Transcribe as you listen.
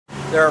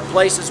There are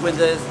places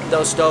within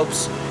those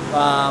stopes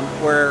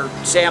where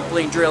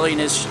sampling drilling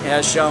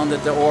has shown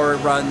that the ore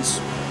runs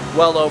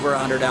well over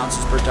 100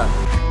 ounces per ton.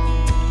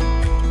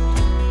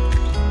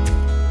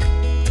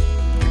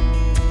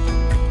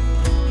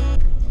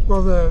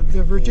 Well,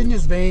 the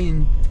Virginius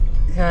vein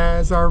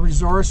has, our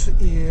resource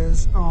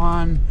is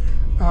on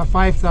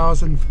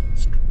 5,000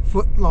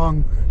 foot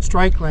long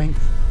strike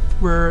length,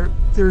 where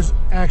there's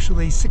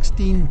actually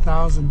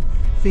 16,000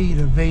 feet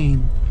of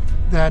vein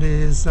that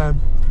is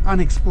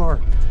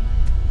unexplored.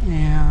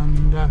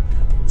 And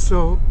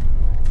so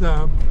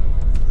the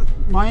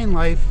mine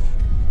life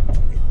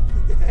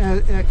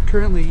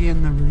currently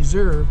in the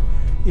reserve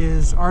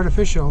is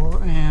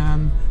artificial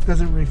and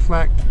doesn't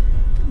reflect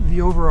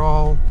the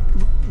overall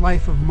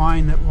life of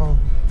mine that will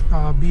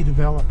be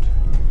developed.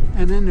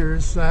 And then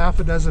there's half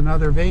a dozen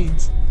other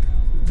veins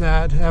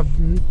that have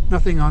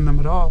nothing on them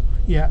at all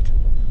yet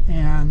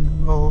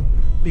and will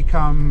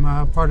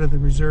become part of the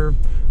reserve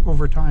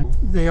over time.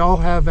 They all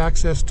have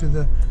access to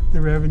the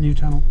revenue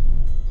tunnel.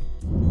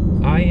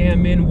 I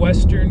am in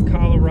western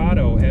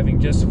Colorado, having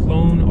just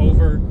flown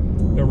over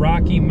the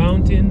Rocky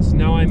Mountains.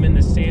 Now I'm in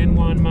the San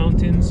Juan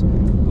Mountains,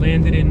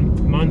 landed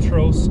in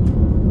Montrose,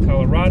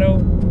 Colorado,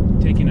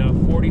 taking a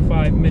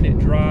 45-minute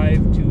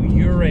drive to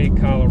Ouray,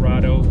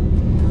 Colorado,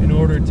 in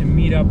order to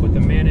meet up with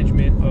the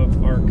management of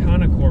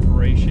Aurcana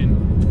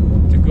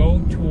Corporation to go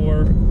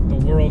tour the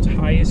world's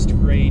highest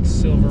grade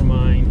silver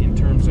mine in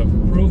terms of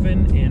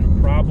proven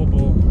and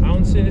probable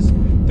ounces,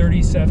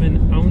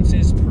 37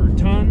 ounces per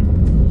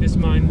ton. This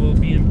mine will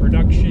be in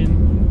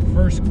production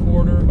first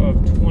quarter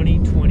of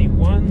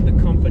 2021,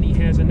 the company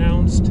has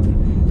announced.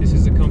 This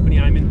is the company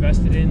I'm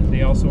invested in.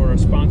 They also are a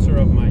sponsor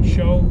of my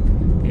show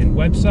and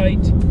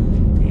website.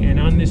 And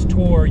on this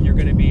tour, you're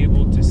going to be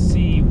able to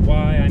see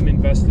why I'm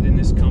invested in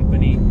this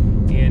company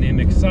and am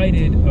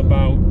excited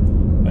about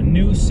a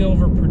new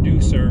silver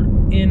producer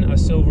in a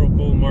silver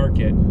bull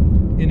market.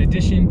 In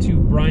addition to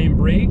Brian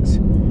Briggs,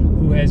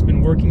 who has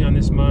been working on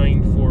this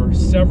mine for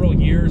several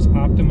years,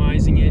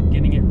 optimizing it,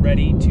 getting it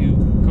ready to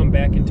come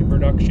back into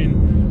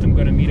production, I'm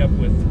going to meet up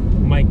with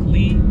Mike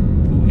Lee,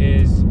 who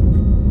is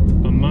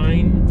a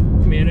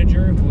mine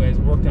manager who has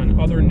worked on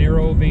other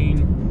narrow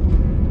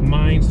vein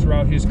mines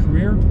throughout his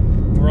career.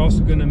 We're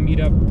also going to meet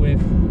up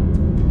with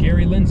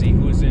Gary Lindsay,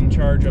 who is in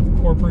charge of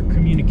corporate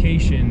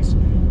communications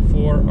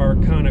for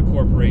Aurcana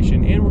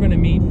Corporation. And we're going to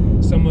meet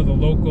some of the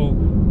local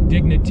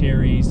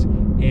dignitaries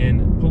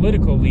and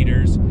political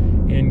leaders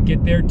and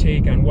get their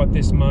take on what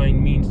this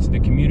mine means to the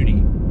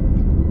community.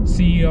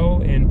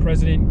 CEO and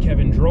President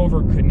Kevin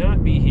Drover could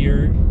not be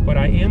here, but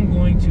I am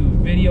going to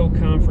video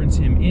conference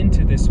him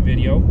into this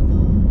video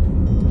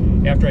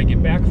after I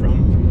get back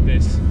from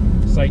this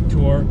site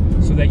tour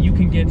so that you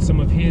can get some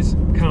of his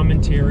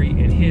commentary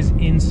and his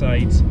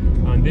insights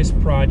on this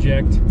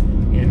project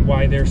and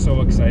why they're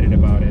so excited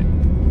about it.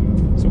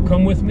 So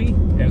come with me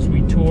as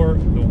we tour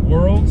the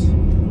world's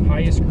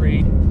highest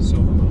grade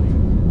silver mine.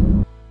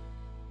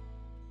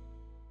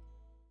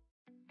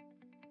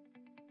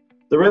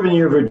 The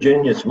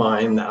Revenue-Virginius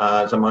mine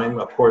is a mine,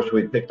 of course,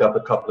 we picked up a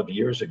couple of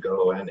years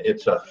ago, and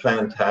it's a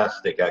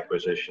fantastic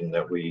acquisition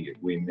that we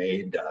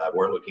made.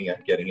 We're looking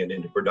at getting it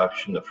into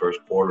production the first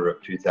quarter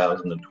of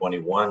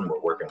 2021. We're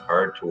working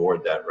hard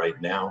toward that right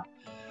now.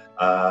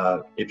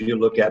 If you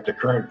look at the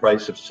current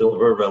price of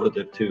silver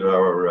relative to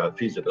our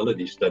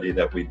feasibility study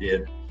that we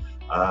did,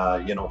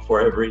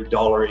 for every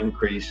dollar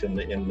increase in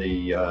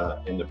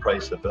the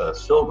price of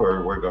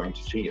silver, we're going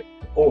to see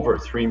over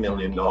 $3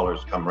 million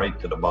come right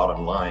to the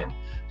bottom line.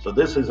 So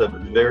this is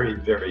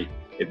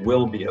it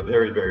will be a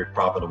very, very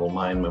profitable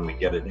mine when we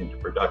get it into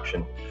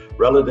production.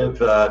 Relative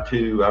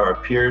to our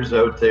peers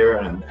out there,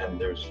 and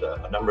there's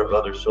a number of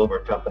other silver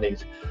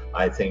companies,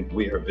 I think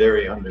we are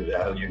very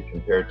undervalued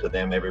compared to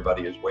them.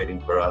 Everybody is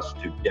waiting for us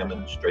to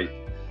demonstrate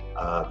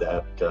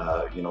that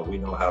we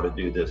know how to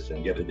do this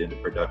and get it into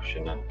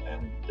production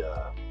and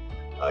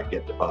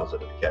get the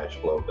positive cash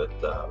flow, but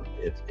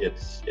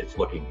it's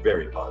looking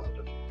very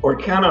positive.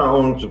 Aurcana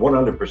owns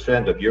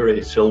 100% of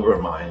Ouray silver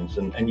mines,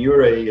 and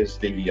Ouray is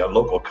the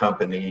local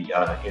company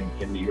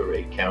in the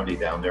Ouray County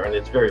down there, and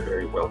it's very,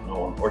 very well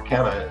known.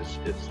 Aurcana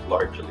is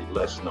largely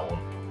less known,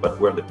 but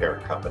we're the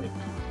parent company.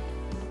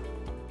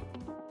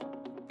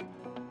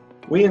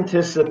 We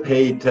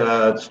anticipate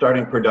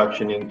starting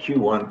production in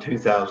Q1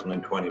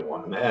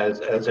 2021.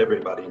 As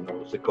everybody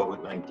knows, the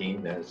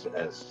COVID-19 has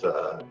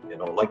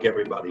like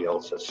everybody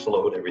else, has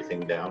slowed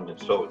everything down, and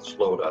so it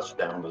slowed us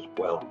down as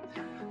well.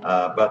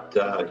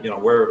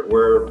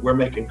 We're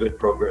making good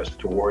progress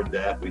toward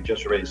that. We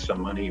just raised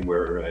some money.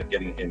 We're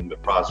getting in the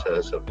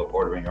process of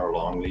ordering our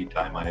long lead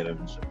time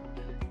items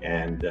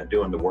and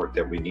doing the work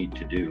that we need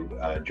to do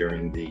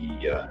during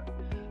the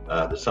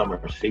summer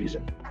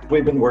season.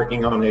 We've been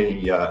working on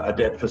a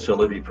debt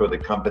facility for the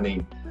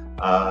company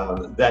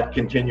that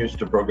continues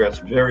to progress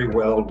very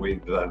well.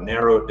 We've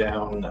narrowed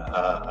down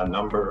a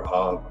number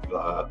of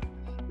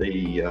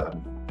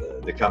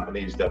the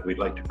companies that we'd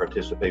like to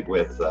participate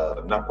with.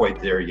 Not quite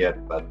there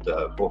yet, but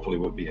hopefully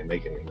we'll be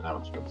making an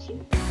announcement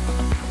soon.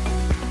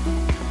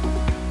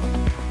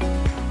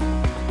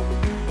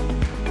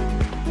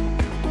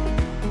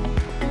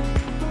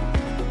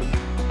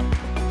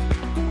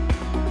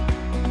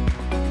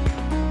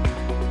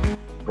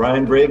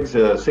 Brian Briggs,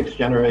 a 6th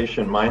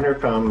generation miner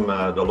from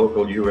the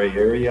local Ouray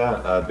area.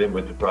 I've been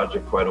with the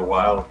project quite a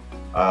while.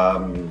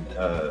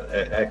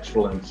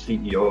 Excellent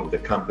CEO of the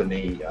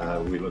company.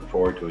 We look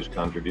forward to his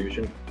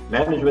contribution.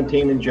 Management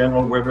team in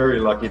general, we're very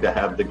lucky to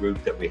have the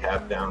group that we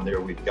have down there.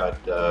 We've got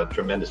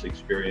tremendous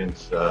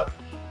experience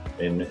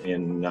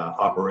in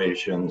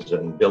operations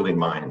and building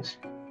mines.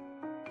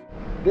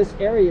 This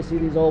area, you see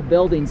these old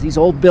buildings. These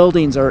old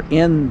buildings are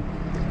in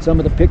some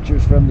of the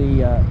pictures from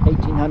the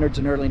 1800s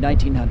and early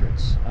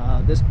 1900s.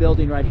 This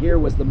building right here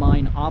was the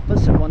mine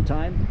office at one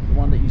time, the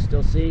one that you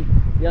still see.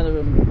 The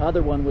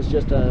other one was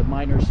just a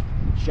miner's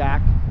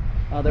shack.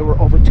 There were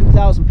over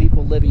 2,000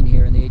 people living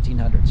here in the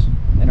 1800s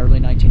and early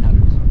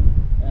 1900s,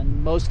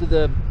 and most of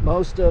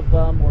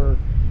them were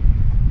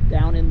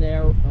down in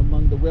there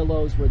among the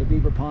willows where the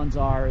beaver ponds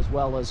are, as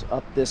well as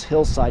up this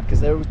hillside,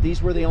 because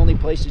these were the only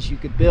places you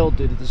could build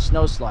due to the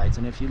snow slides.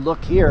 And if you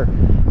look here,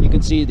 you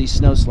can see these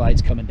snow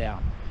slides coming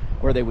down,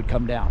 where they would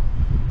come down.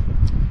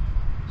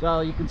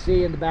 So you can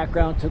see in the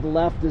background to the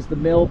left is the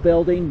mill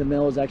building. The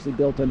mill is actually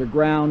built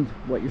underground.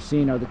 What you're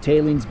seeing are the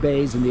tailings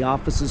bays and the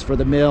offices for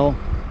the mill.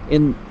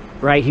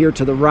 Right here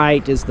to the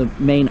right is the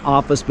main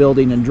office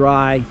building and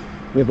dry.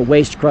 We have a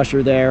waste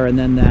crusher there, and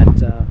then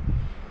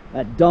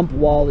that dump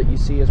wall that you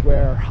see is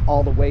where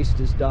all the waste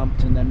is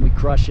dumped, and then we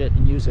crush it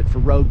and use it for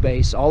road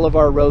base. All of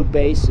our road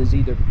base is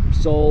either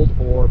sold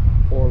or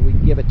we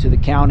give it to the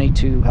county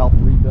to help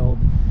rebuild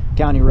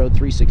County Road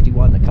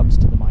 361 that comes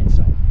to the mine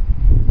site.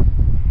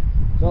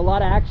 So a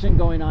lot of action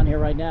going on here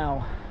right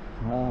now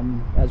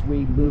as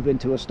we move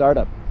into a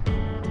startup.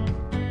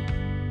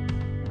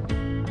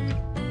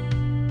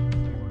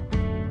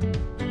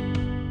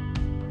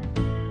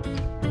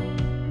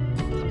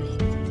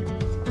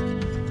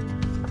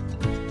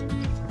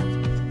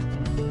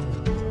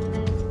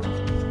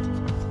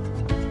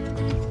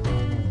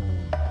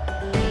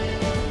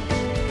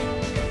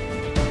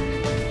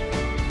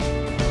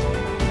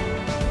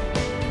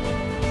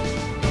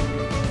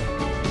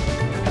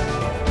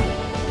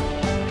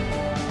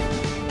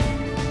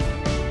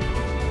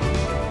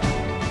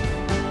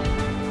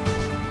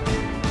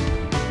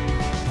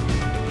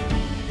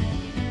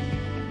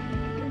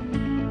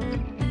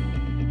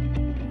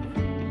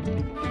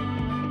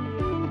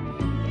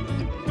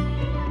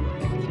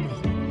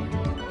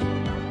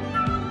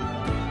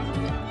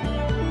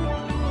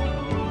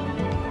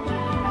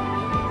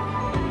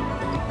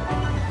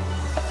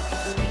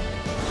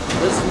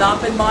 This has not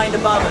been mined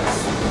above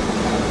us.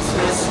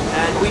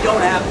 And we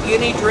don't have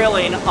any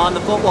drilling on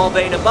the footwall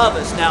vein above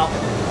us. Now,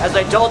 as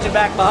I told you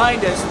back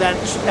behind us, that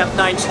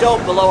F9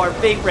 stope below our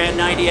feet ran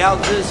 90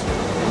 ounces.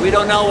 We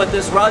don't know what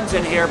this runs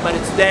in here, but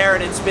it's there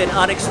and it's been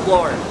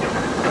unexplored. The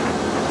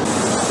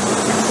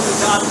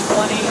top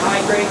 20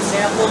 high-grade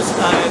samples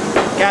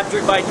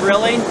captured by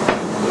drilling.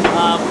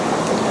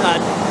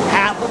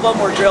 Half of them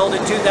were drilled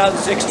in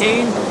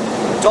 2016.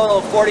 A total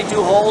of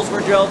 42 holes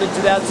were drilled in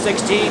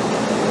 2016.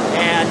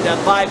 And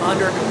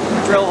 500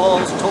 drill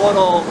holes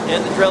total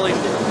in the drilling,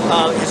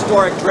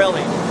 historic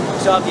drilling.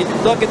 So if you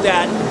look at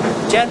that,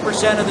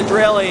 10% of the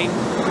drilling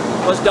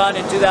was done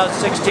in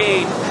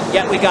 2016,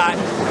 yet we got,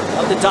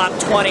 of the top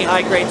 20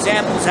 high-grade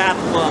samples, half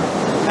of them.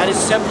 That is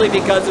simply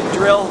because of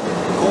drill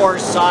core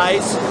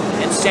size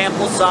and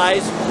sample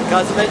size.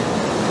 Because of it,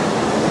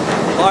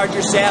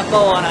 larger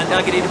sample on a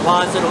nuggety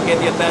deposit will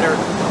give you a better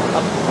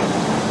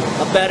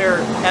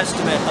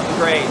estimate of the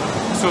grade.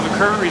 So the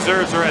current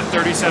reserves are at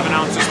 37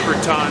 ounces per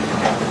ton.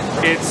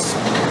 It's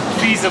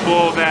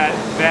feasible that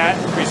that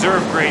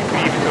reserve grade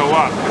could even go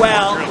up.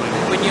 Well,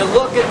 when you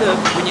look at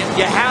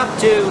you have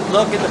to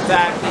look at the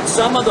fact that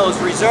some of those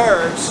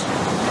reserves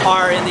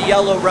are in the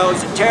yellow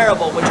rose and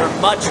terrible, which are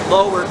much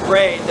lower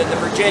grade than the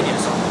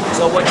Virginius.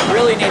 So what you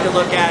really need to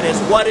look at is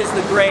what is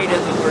the grade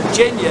of the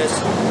Virginius,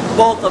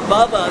 both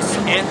above us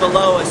and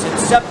below us, and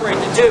separate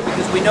the two,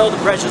 because we know the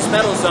precious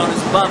metal zone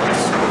is above us.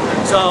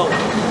 So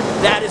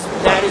that is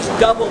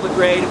double the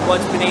grade of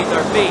what's beneath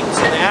our feet.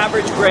 So the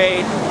average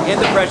grade in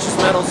the precious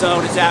metal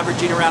zone is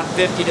averaging around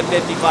 50 to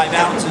 55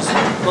 ounces.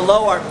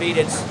 Below our feet,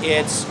 it's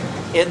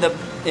in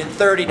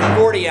 30 to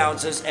 40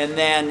 ounces, and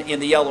then in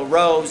the yellow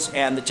rose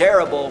and the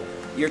terrible,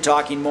 you're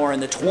talking more in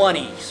the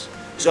 20s.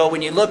 So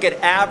when you look at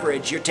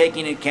average, you're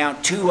taking into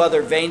account two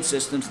other vein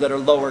systems that are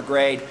lower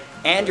grade,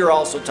 and you're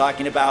also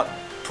talking about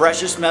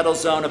precious metal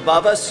zone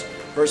above us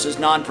versus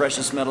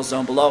non-precious metal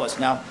zone below us.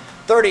 Now,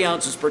 30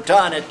 ounces per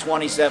ton at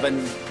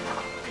 $27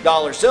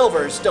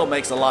 silver still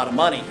makes a lot of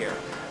money here,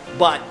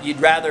 but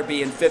you'd rather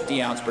be in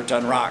 50 ounce per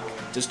ton rock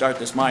to start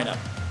this mine up.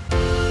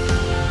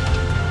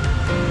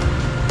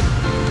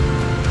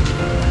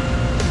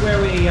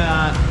 Where we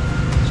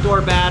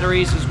store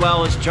batteries as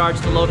well as charge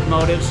the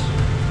locomotives,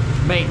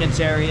 maintenance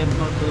area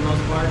for the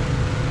most part.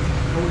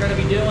 What we're going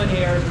to be doing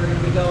here is we're going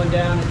to be going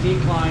down a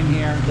decline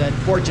here that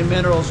Fortune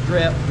Minerals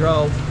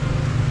drove.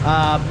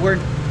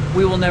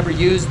 We will never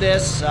use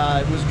this.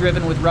 It was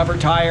driven with rubber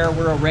tire.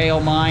 We're a rail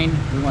mine.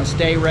 We want to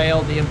stay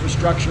rail. The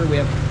infrastructure, we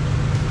have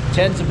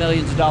tens of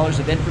millions of dollars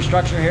of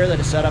infrastructure here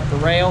that is set up for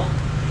rail.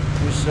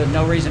 There's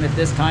no reason at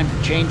this time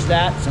to change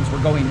that since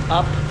we're going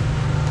up.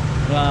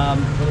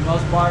 for the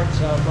most part.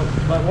 So,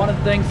 but one of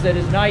the things that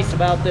is nice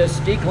about this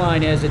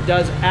decline is it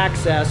does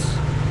access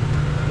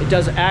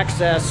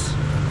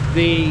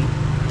the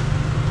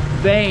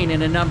vein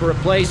in a number of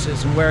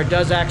places, and where it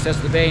does access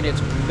the vein, it's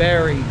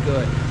very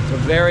good. It's a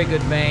very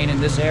good vein in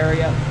this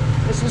area.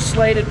 This is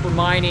slated for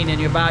mining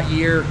in about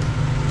year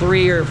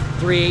 3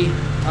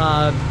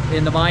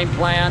 in the mine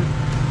plan.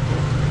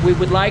 We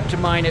would like to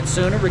mine it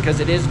sooner because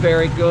it is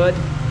very good.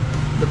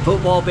 The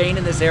footwall vein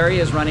in this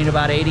area is running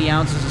about 80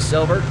 ounces of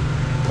silver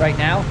right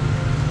now.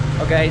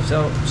 Okay,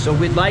 so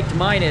we'd like to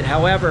mine it.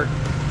 However,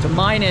 to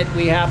mine it,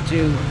 we have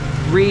to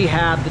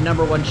rehab the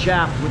 #1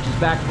 shaft, which is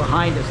back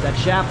behind us. That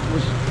shaft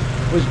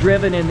was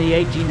driven in the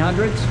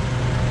 1800s.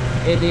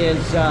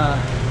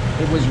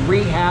 It was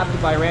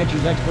rehabbed by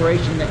Ranchers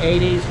Exploration in the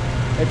 80s.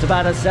 It's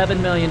about a $7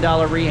 million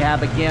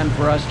rehab again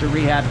for us to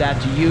rehab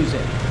that to use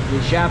it.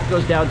 The shaft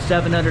goes down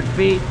 700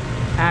 feet,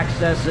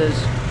 accesses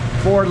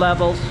 4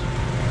 levels,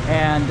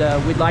 and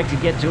we'd like to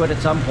get to it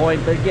at some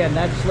point. But again,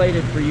 that's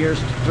slated for years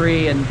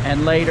 3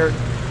 and later,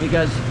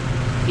 because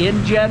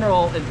in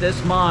general at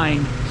this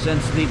mine,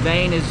 since the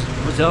vein is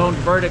zoned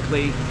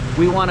vertically,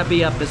 we want to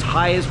be up as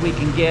high as we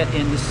can get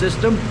in the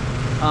system.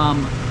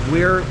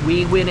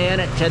 We went in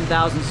at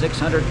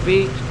 10,600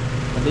 feet.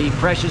 The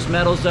precious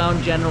metal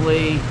zone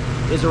generally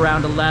is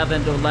around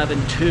 11 to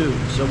 11.2.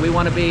 So we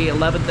want to be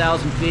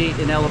 11,000 feet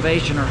in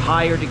elevation or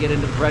higher to get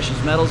into the precious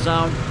metal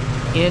zone.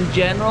 In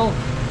general,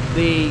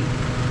 the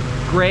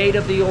grade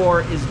of the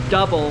ore is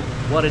double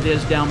what it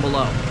is down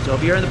below. So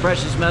if you're in the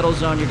precious metal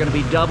zone, you're going to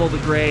be double the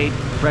grade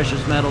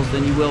precious metals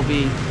than you will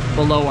be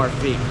below our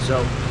feet.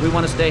 So we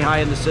want to stay high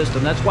in the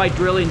system. That's why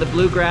drilling the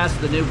bluegrass,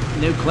 the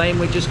new claim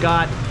we just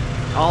got,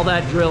 all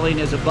that drilling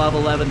is above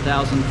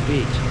 11,000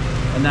 feet,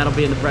 and that'll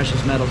be in the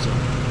precious metal zone.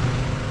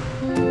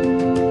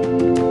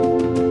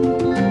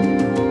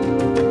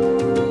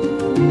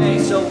 Okay,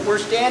 so we're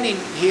standing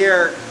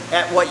here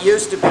at what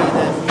used to be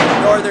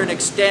the northern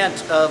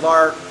extent of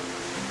our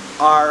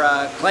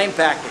claim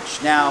package.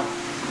 Now,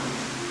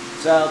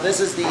 so this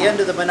is the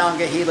end of the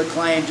Monongahela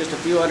claim, just a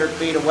few hundred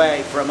feet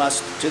away from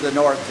us to the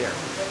north here.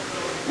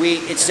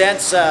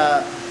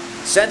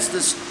 Since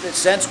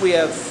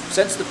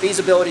the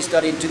feasibility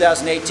study in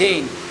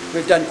 2018,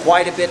 we've done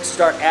quite a bit to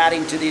start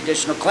adding to the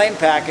additional claim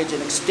package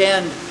and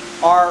extend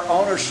our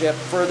ownership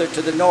further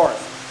to the north.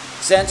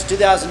 Since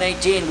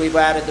 2018, we've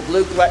added the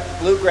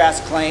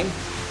bluegrass claim,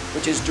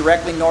 which is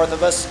directly north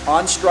of us,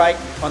 on strike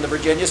on the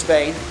Virginius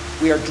vein.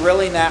 We are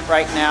drilling that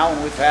right now,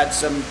 and we've had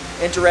some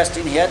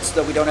interesting hits,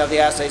 though we don't have the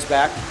assays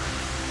back.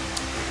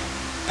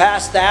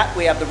 Past that,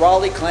 we have the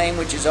Raleigh claim,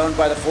 which is owned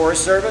by the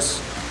Forest Service,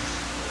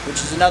 which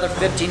is another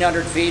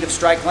 1,500 feet of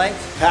strike length.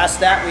 Past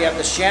that, we have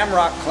the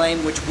Shamrock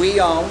claim, which we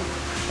own,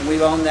 and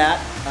we've owned that,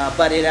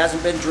 but it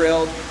hasn't been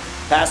drilled.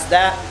 Past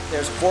that,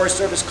 there's a Forest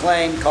Service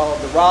claim called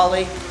the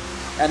Raleigh,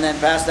 and then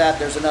past that,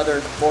 there's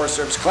another Forest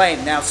Service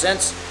claim. Now,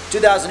 since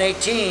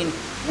 2018,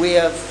 we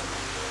have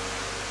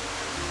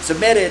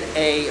submitted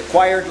a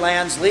acquired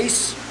lands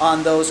lease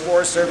on those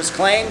Forest Service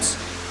claims.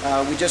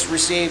 We just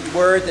received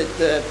word that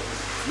the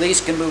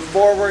lease can move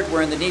forward.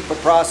 We're in the NEPA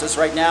process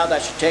right now.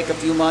 That should take a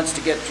few months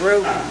to get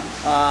through.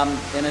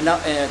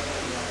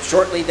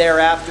 Shortly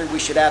thereafter, we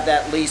should have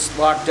that lease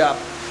locked up.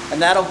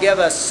 And that'll give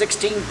us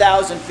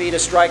 16,000 feet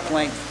of strike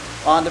length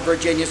on the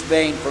Virginius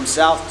vein from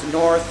south to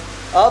north,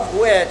 of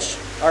which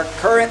our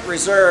current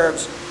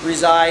reserves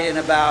reside in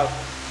about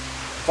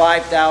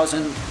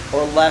 5,000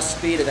 or less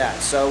feet of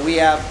that. So we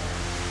have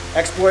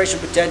exploration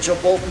potential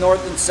both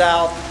north and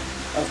south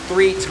of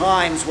 3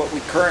 times what we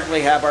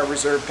currently have our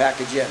reserve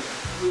package in.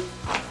 We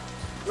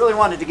really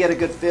wanted to get a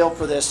good feel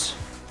for this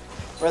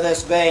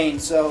vein,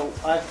 so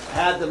I've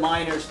had the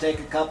miners take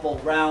a couple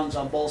rounds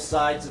on both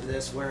sides of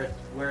this where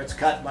it's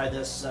cut by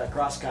this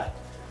cross cut.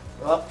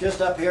 Well,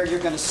 just up here you're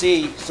going to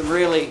see a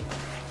really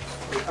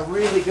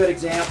good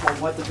example of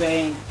what the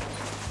vein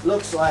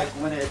looks like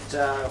when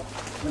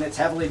it's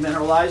heavily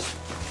mineralized.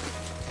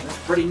 It's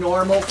pretty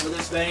normal for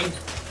this vein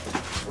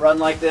to run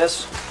like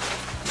this.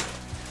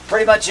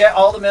 Pretty much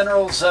all the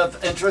minerals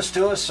of interest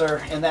to us are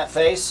in that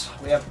face.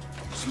 We have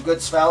some good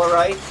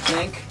sphalerite,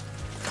 zinc.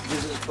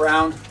 This is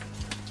browner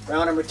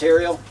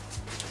material.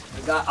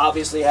 We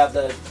obviously have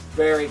the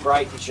very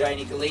bright and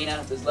shiny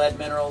galena, the lead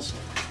minerals.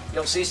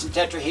 You'll see some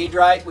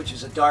tetrahedrite, which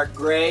is a dark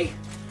gray,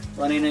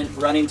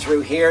 running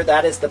through here.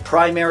 That is the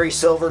primary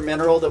silver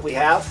mineral that we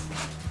have.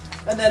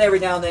 And then every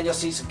now and then you'll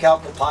see some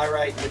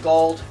chalcopyrite. The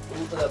gold,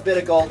 the bit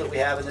of gold that we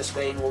have in this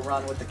vein will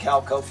run with the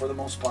chalco for the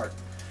most part.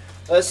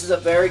 So this is a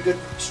very good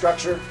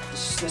structure.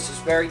 This is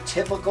very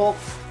typical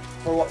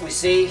for what we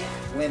see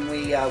when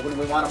we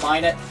want to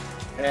mine it.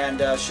 And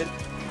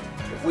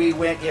if we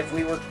were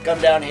to come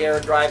down here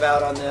and drive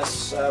out on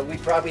this,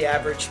 we'd probably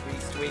average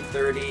between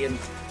 30 and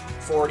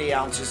 40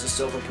 ounces of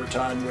silver per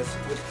ton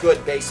with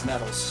good base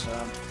metals.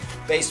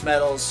 Base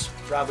metals,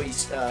 probably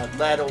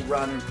lead will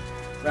run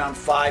around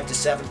 5 to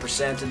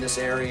 7% in this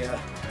area.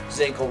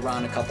 zinc will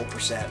run a couple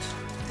 %,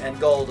 and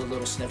gold, a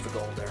little sniff of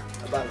gold there,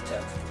 about a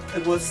 1/10.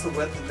 And what's the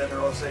width of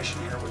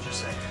mineralization here, would you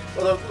say?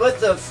 Well, the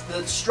width of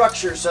the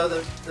structure, so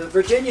the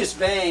Virginius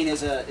vein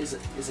is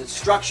a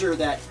structure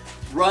that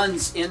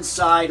runs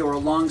inside or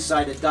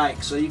alongside a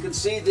dike. So you can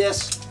see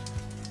this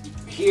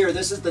here,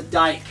 this is the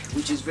dike,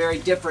 which is very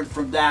different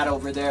from that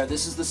over there.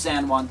 This is the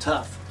San Juan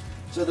Tuff.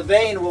 So the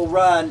vein will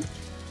run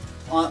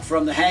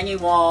from the hanging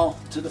wall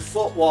to the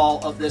foot wall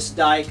of this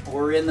dike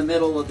or in the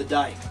middle of the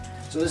dike.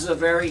 So this is a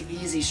very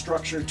easy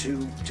structure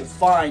to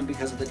find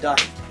because of the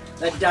dike.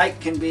 That dike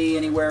can be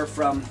anywhere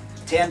from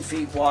 10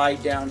 feet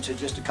wide down to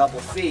just a couple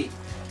feet.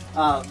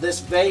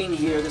 This vein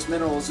here, this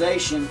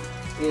mineralization,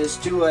 is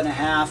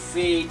 2.5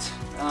 feet.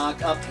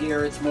 Up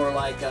here it's more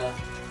like a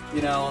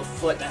 1.5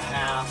 foot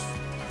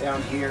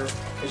down here.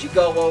 As you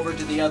go over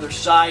to the other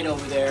side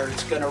over there,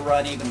 it's going to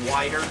run even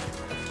wider.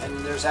 And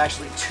there's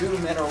actually 2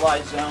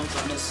 mineralized zones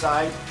on this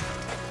side.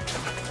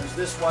 There's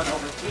this one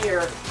over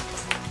here,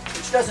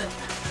 which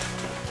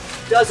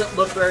doesn't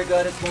look very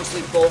good. It's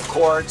mostly bull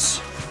quartz.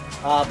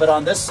 But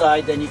on this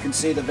side, then you can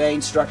see the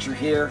vein structure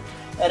here,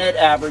 and it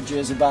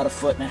averages about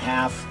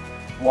 1.5 feet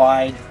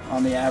wide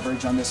on the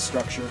average on this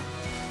structure.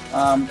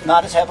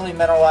 Not as heavily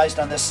mineralized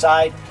on this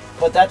side,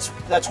 but that's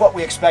what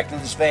we expect in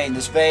this vein.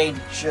 This vein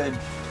should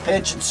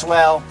pinch and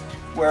swell.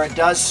 Where it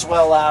does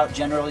swell out,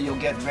 generally you'll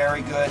get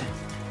very good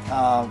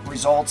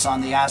results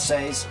on the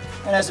assays.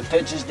 And as it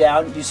pinches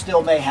down, you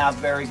still may have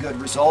very good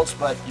results,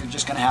 but you're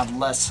just going to have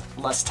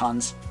less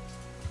tons.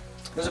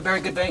 This is a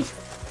very good vein.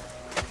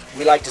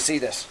 We like to see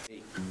this.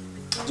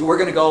 So we're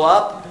going to go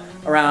up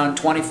around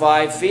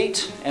 25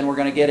 feet and we're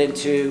going to get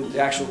into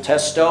the actual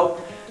test stope.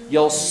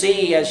 You'll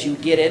see as you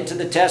get into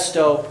the test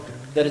stope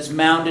that it's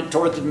mounted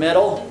toward the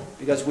middle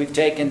because we've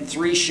taken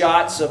 3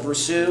 shots of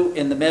Rousseau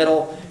in the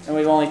middle and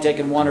we've only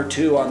taken 1 or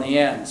 2 on the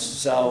ends.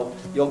 So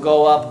you'll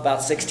go up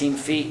about 16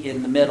 feet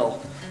in the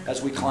middle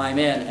as we climb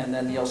in, and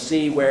then you'll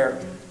see where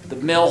the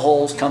mill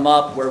holes come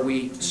up where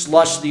we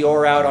slush the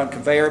ore out on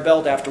conveyor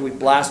belt after we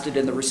blasted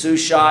in the Rousseau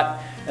shot,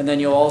 and then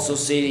you'll also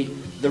see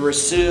the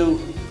Rousseau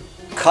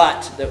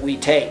cut that we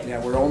take.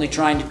 Now we're only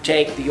trying to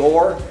take the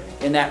ore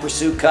in that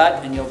Rousseau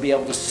cut, and you'll be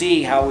able to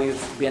see how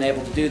we've been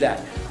able to do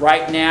that.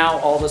 Right now,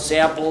 all the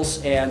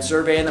samples and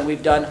surveying that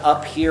we've done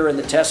up here in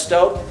the test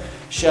stope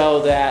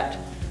show that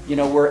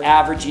we're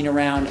averaging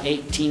around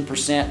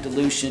 18%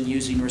 dilution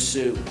using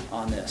Rousseau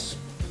on this.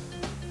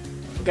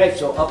 Okay,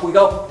 so up we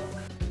go.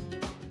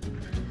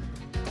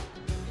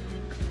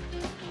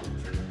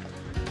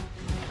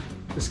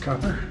 This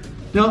copper?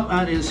 No,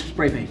 that is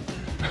spray paint.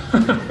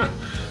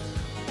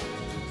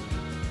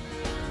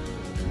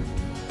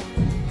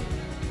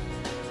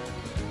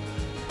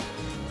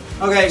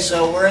 Okay,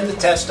 so we're in the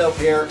test stope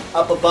here.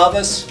 Up above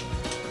us,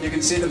 you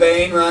can see the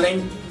vein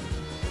running.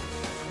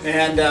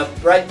 And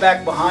right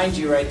back behind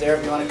you right there,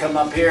 if you want to come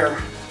up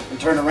here and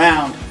turn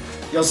around,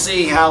 you'll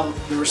see how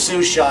the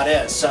Rousseau shot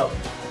is. So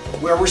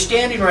where we're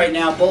standing right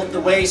now, both the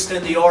waste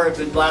and the ore have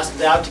been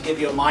blasted out to give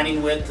you a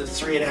mining width of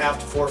 3.5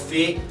 to 4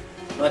 feet.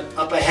 But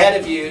up ahead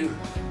of you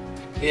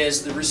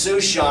is the Rousseau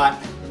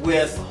shot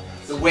with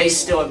the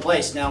waste still in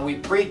place. Now we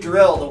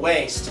pre-drill the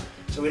waste,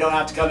 so we don't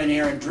have to come in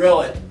here and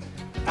drill it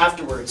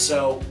afterwards.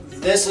 So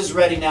this is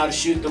ready now to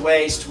shoot the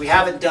waste. We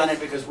haven't done it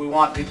because we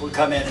want people to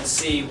come in and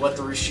see what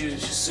the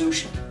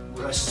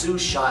Rousseau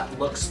shot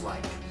looks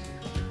like.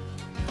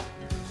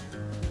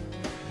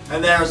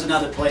 And there's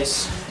another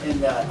place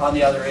on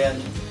the other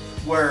end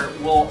where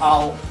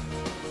I'll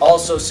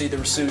also see the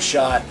Rousseau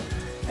shot.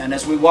 And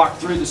as we walk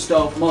through the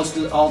stope,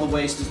 all the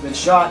waste has been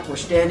shot. We're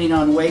standing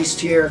on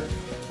waste here.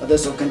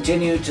 This will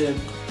continue to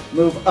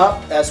move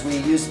up as we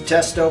use the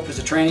test stope as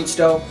a training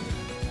stope.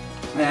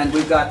 And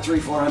we've got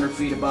 300-400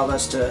 feet above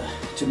us to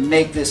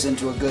make this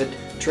into a good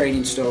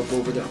training stope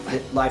over the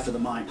life of the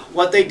mine.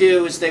 What they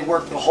do is they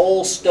work the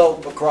whole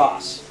stope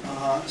across.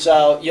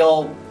 So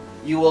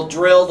you will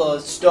drill the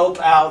stope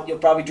out. You'll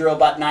probably drill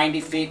about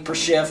 90 feet per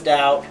shift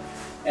out,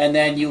 and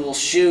then you will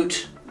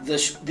shoot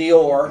the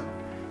ore,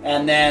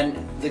 and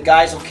then the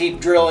guys will keep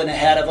drilling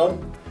ahead of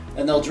them,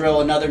 and they'll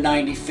drill another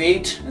 90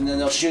 feet, and then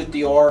they'll shoot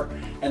the ore,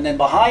 and then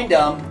behind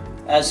them,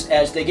 as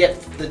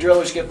the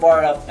drillers get far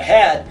enough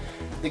ahead,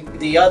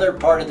 the other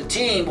part of the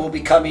team will be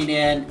coming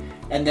in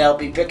and they'll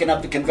be picking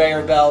up the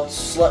conveyor belt.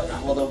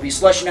 They'll be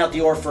slushing out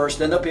the ore first,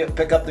 then they'll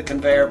pick up the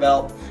conveyor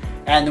belt,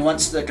 and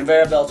once the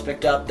conveyor belt's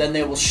picked up, then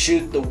they will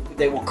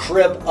they will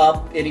crib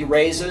up any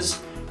raises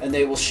and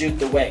they will shoot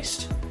the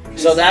waste.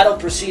 So that'll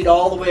proceed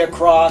all the way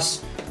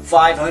across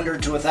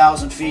 500 to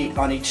 1,000 feet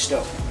on each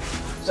stope.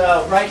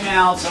 So right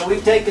now,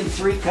 we've taken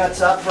 3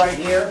 cuts up right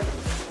here.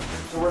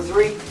 So we're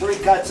three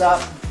cuts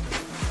up.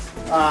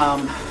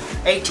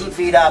 18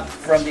 feet up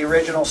from the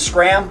original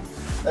scram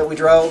that we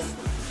drove,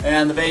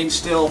 and the vein's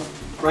still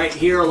right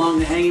here along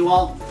the hanging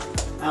wall.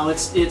 Now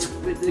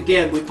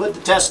again, we put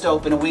the test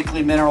stope in a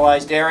weakly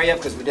mineralized area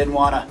because we didn't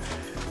want to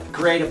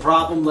create a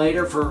problem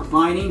later for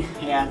mining,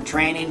 and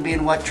training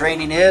being what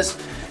training is,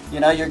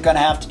 you're going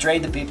to have to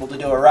train the people to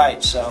do it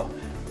right. So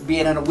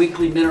being in a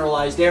weakly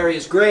mineralized area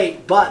is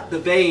great, but the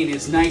vein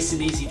is nice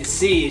and easy to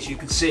see, as you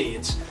can see.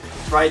 It's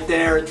right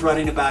there, it's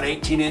running about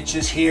 18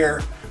 inches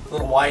here, a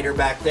little wider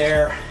back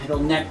there. It'll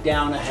neck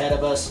down ahead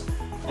of us.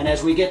 And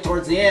as we get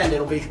towards the end,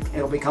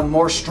 it'll become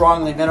more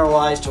strongly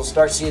mineralized. You'll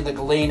start seeing the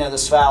galena, the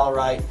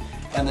sphalerite,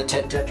 and the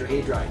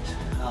tetrahedrite.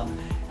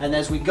 And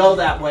as we go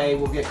that way,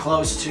 we'll get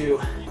close to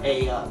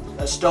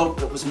a stope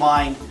that was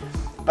mined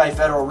by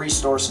Federal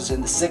Resources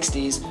in the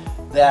 60s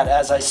that,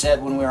 as I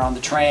said when we were on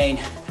the train,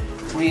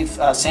 we've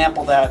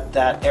sampled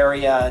that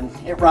area, and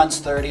it runs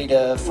 30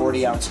 to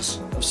 40 ounces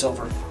of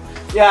silver.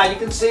 Yeah, you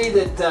can see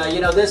that,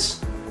 you know,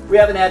 we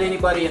haven't had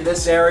anybody in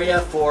this area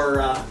for,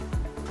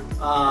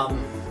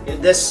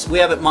 we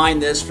haven't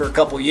mined this for a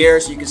couple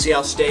years. You can see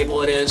how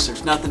stable it is.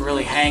 There's nothing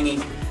really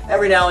hanging.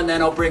 Every now and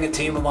then I'll bring a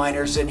team of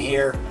miners in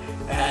here,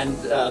 and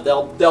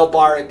they'll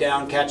bar it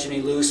down, catch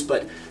any loose,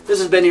 but this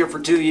has been here for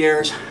 2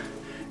 years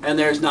and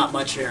there's not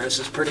much here. This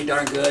is pretty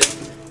darn good.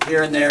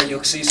 Here and there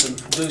you'll see some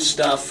loose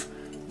stuff,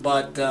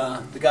 but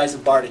the guys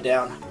have barred it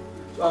down.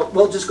 So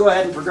we'll just go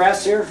ahead and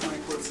progress here.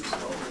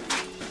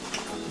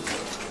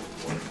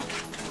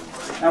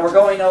 Now we're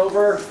going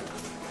over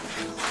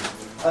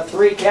a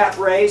 3-cap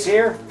raise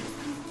here.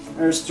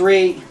 There's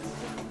 3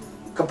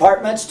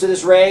 compartments to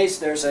this raise.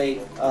 There's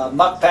a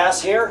muck pass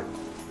here.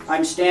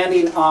 I'm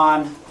standing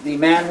on the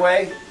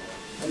manway,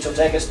 which will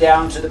take us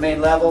down to the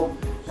main level.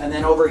 And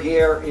then over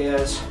here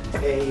is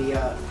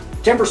a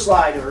timber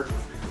slide, or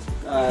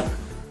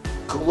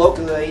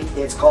colloquially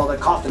it's called a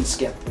coffin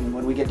skip. And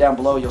when we get down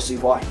below, you'll see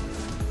why.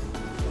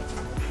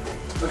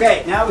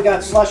 Okay, now we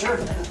got slusher.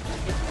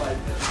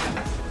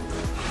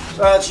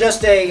 So it's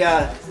just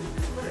a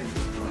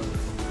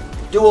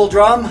dual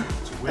drum,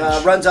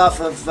 runs off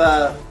of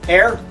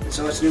air,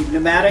 so it's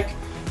pneumatic.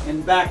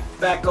 And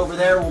back over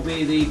there will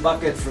be the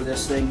bucket for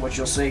this thing, which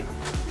you'll see.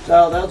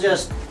 So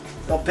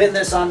they'll pin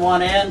this on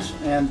one end,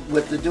 and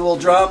with the dual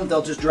drum,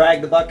 they'll just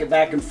drag the bucket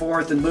back and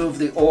forth and move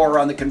the ore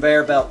on the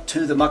conveyor belt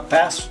to the muck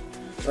pass.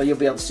 So you'll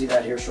be able to see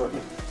that here shortly.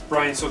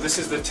 Brian, so this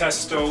is the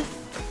test stope.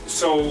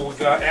 So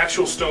the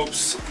actual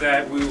stopes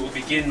that we will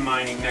begin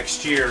mining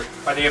next year,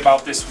 are they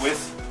about this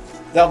width?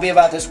 They'll be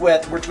about this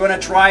width. We're going to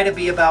try to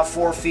be about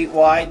 4 feet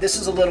wide. This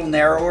is a little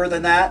narrower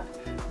than that,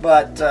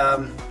 but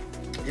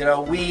you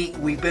know,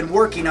 we've been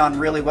working on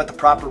really what the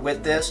proper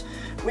width is.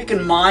 We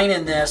can mine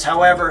in this,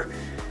 however,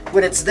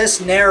 when it's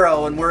this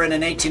narrow and we're in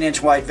an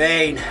 18-inch wide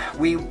vein,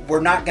 we're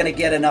not going to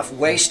get enough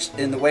waste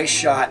in the waste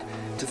shot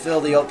to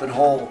fill the open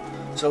hole.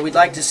 So we'd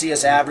like to see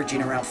us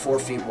averaging around 4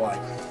 feet wide.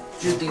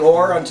 Shoot the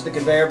ore onto the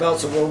conveyor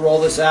belt, so we'll roll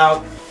this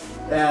out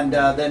and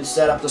then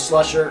set up the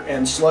slusher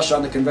and slush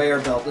on the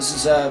conveyor belt. This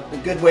is a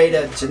good way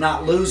to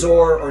not lose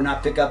ore or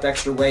not pick up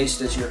extra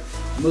waste as you're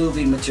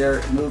moving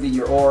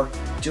your ore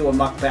to a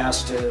muck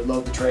pass to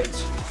load the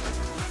trains.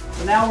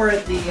 So now we're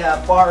at the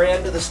far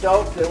end of the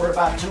stope. We're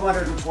about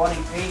 220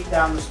 feet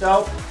down the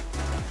stope,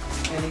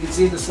 and you can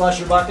see the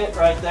slusher bucket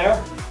right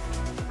there.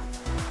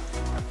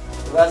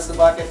 So that's the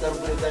bucket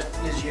that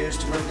is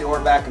used to move the ore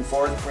back and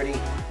forth.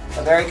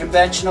 Very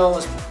conventional.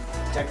 This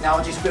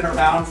technology's been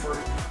around for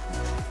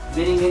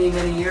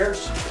many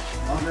years,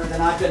 longer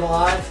than I've been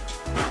alive.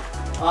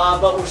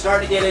 But we're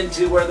starting to get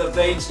into where the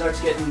vein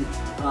starts getting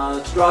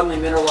strongly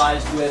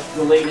mineralized with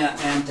galena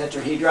and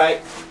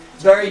tetrahedrite.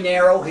 It's very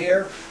narrow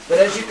here, but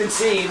as you can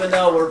see, even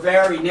though we're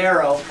very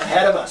narrow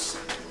ahead of us,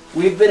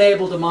 we've been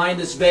able to mine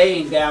this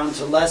vein down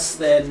to less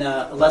than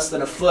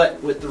a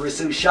foot with the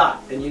Risu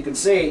shot, and you can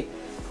see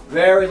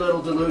very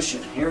little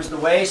dilution. Here's the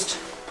waste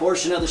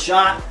portion of the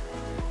shot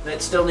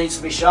that still needs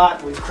to be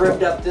shot. We've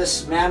cribbed up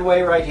this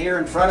manway right here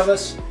in front of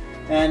us,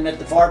 and at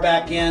the far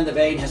back end, the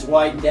vein has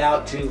widened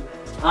out to,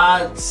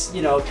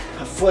 you know,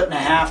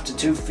 1.5 to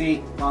 2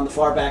 feet on the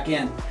far back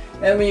end.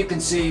 And when you can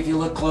see, if you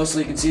look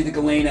closely, you can see the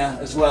galena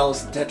as well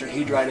as the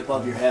tetrahedrite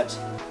above your heads.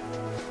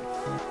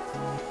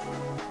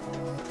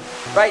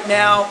 Right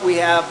now, we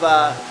have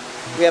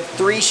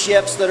 3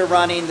 shifts that are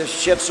running. The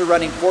shifts are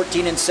running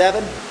 14 and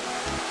 7,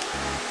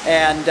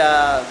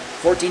 and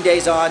 14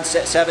 days on,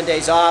 7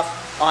 days off.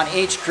 On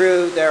each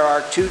crew, there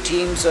are 2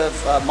 teams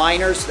of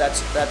miners.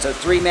 That's a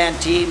 3-man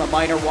team, a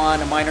miner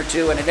 1, a miner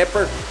 2, and a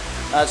nipper.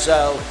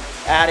 So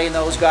adding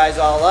those guys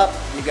all up,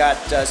 you got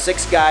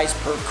 6 guys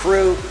per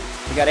crew.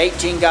 You got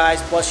 18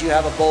 guys, plus you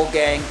have a bull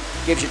gang.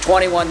 Gives you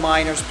 21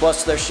 miners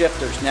plus their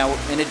shifters. Now,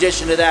 in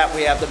addition to that,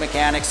 we have the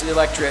mechanics, the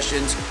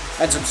electricians,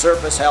 and some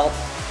surface help.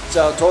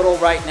 So total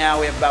right now,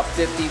 we have about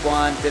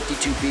 51,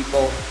 52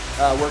 people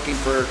working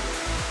for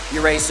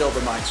Ouray silver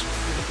mines.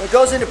 When it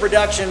goes into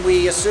production,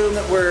 we assume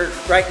that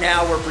right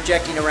now we're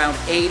projecting around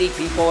 80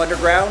 people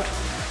underground.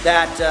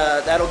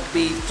 That'll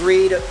be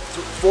 3 to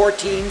 4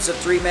 teams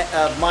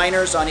of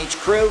miners on each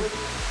crew.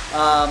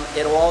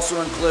 It'll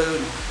also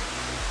include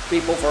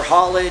people for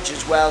haulage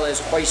as well as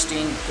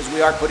hoisting, because we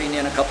are putting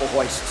in a couple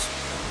hoists.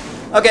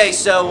 Okay,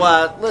 so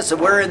listen,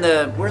 we're in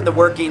the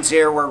workings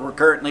here where we're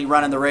currently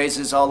running the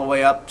raises all the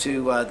way up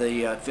to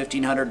the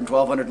 1500 and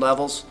 1200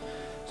 levels.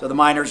 So the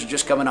miners are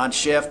just coming on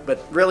shift.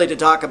 But really, to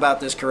talk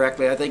about this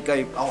correctly, I think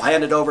I'll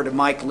hand it over to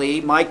Mike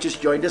Lee. Mike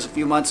just joined us a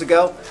few months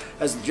ago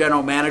as the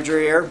general manager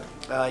here.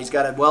 He's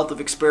got a wealth of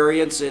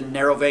experience in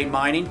narrow vein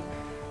mining.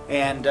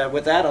 And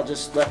with that, I'll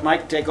just let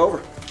Mike take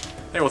over.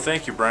 Hey, well,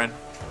 thank you, Brian.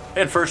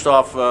 And first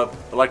off,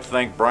 I'd like to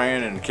thank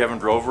Brian and Kevin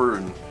Drover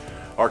and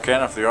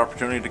Aurcana for the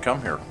opportunity to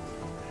come here.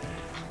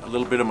 A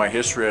little bit of my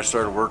history: I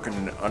started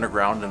working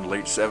underground in the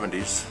late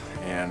 70s,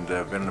 and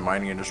I've been in the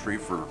mining industry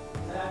for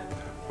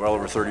well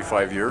over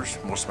 35 years.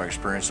 Most of my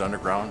experience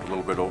underground, a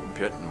little bit open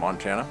pit in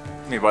Montana.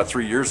 About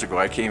 3 years ago,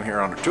 I came here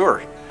on a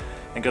tour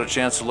and got a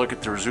chance to look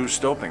at the resource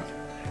stoping,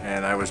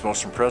 and I was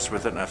most impressed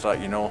with it. And I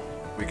thought, you know,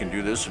 we can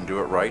do this and do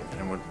it right,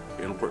 and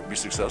it'll be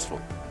successful.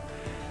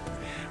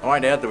 I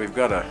might add that we've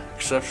got an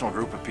exceptional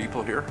group of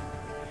people here.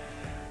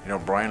 You know,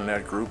 Brian and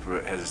that group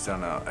has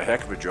done a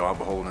heck of a job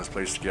of holding this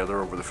place together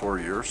over the 4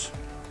 years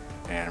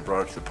and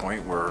brought it to the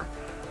point where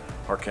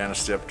Aurcana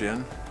stepped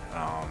in.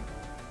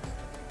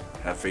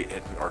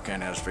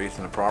 Aurcana has faith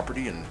in the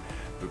property, and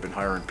we've been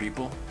hiring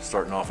people,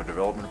 starting off a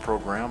development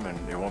program,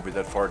 and it won't be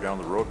that far down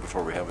the road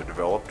before we have it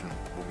developed and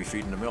we'll be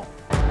feeding the mill.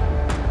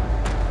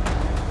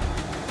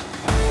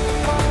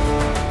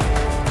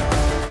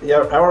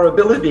 Yeah, our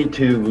ability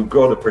to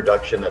grow the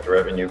production at the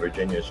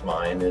Revenue-Virginius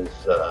mine is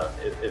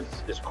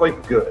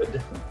quite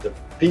good. The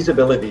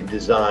feasibility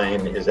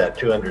design is at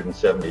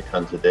 270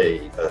 tons a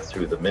day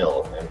through the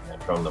mill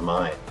and from the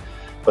mine.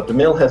 But the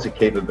mill has a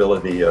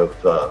capability of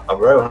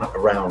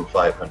around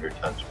 500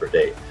 tons per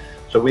day.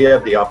 So we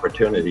have the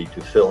opportunity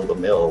to fill the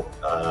mill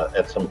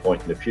at some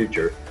point in the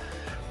future.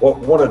 Well,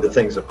 one of the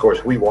things, of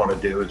course, we want to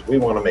do is we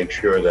want to make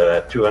sure that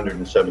at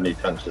 270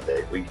 tons a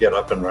day, we get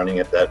up and running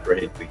at that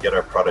rate, we get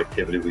our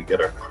productivity, we get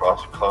our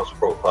cost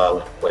profile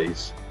in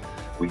place,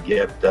 we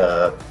get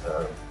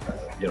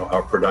you know,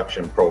 our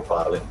production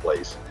profile in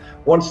place.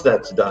 Once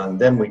that's done,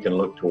 then we can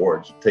look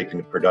towards taking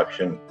the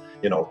production,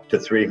 you know, to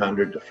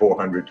 300 to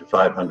 400 to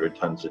 500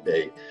 tons a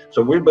day.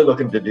 So we'll be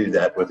looking to do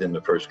that within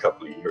the first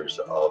couple of years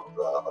of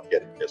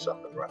getting this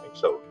up and running.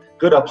 So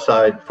good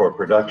upside for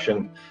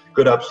production,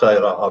 good upside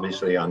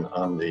obviously on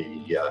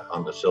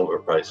the silver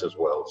price as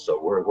well. So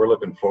we're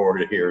looking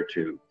forward here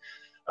to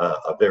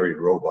a very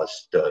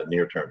robust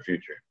near-term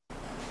future.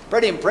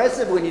 Pretty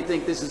impressive when you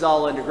think this is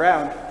all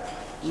underground.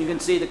 You can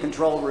see the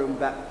control room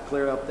back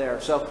clear up there.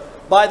 So,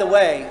 by the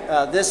way,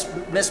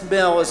 this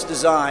mill is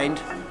designed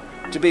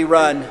to be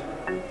run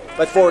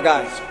by 4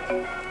 guys.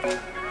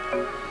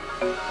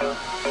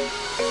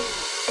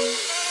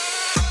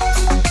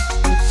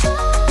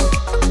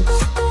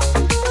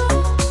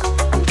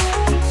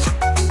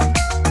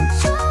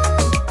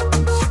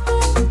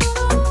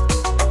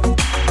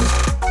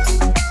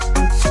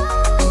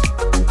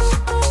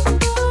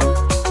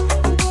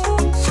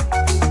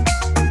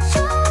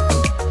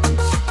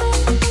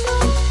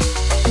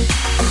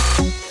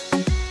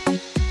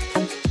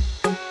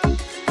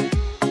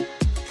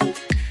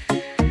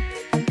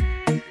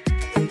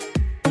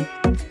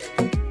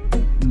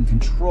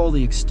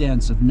 The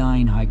extents of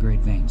 9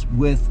 high-grade veins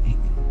with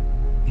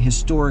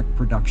historic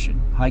production,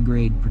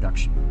 high-grade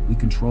production. We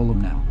control them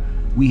now.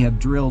 We have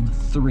drilled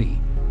 3.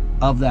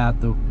 Of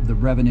that, the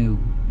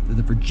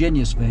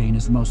Virginius vein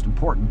is the most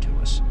important to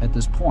us at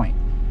this point.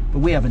 But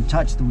we haven't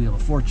touched the Wheel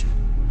of Fortune.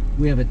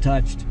 We haven't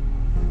touched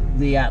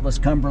the Atlas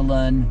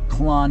Cumberland,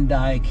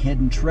 Klondike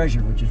hidden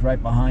treasure, which is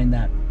right behind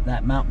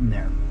that mountain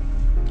there.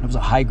 It was a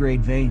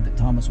high-grade vein that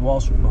Thomas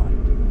Walsh would mine.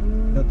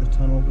 That the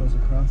tunnel goes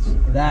across?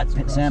 That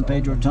San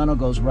Pedro tunnel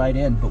goes right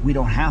in, but we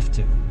don't have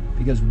to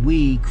because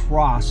we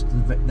crossed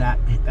that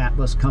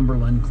Atlas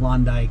Cumberland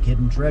Klondike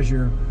hidden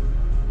treasure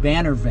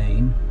banner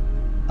vein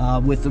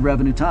with the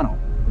Revenue tunnel.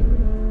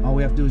 All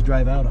we have to do is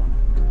drive out on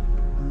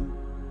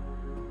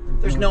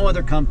it. There's no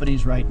other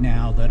companies right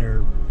now that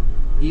are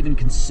even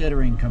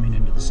considering coming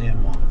into the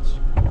San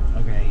Juans.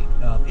 Okay,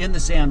 in the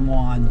San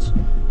Juans,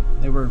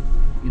 there were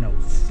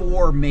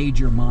 4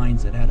 major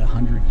mines that had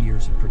 100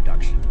 years of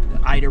production. The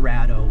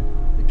Iderado,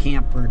 the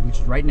Campbird, which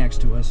is right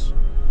next to us,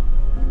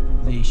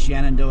 the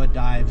Shenandoah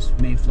Dives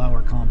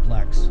Mayflower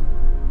Complex,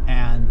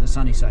 and the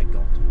Sunnyside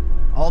Gold.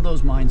 All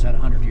those mines had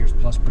 100 years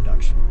plus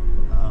production.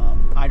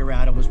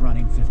 Iderado was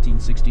running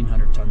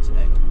 1,600 tons a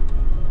day.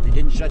 They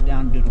didn't shut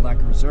down due to lack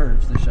of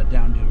reserves. They shut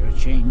down due to a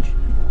change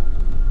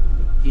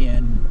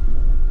in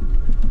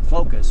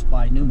focus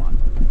by Newmont.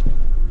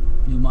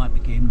 Newmont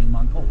became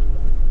Newmont Gold.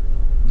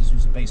 This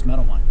was a base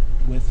metal mine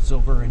with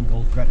silver and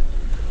gold credit.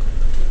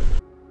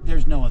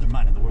 There's no other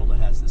mine in the world that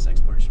has this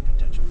exploration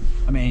potential.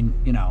 I mean,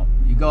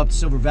 you go up to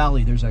Silver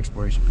Valley, there's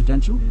exploration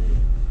potential,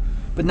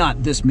 but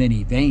not this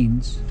many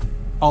veins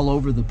all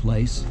over the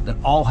place that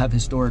all have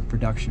historic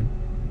production.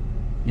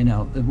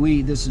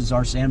 This is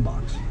our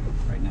sandbox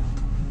right now.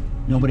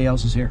 Nobody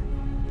else is here.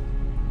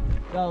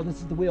 So this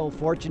is the Wheel of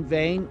Fortune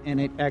vein, and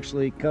it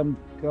actually comes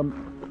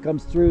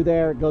through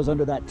there. It goes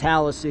under that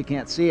talus so you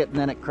can't see it, and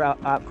then it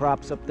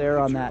crops up there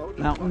on that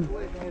mountain,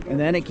 and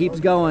then it keeps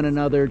going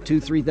another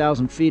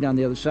 2,000–3,000 feet on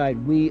the other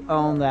side. We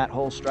own that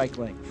whole strike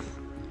length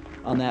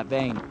on that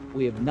vein.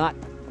 We have not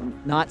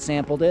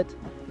sampled it.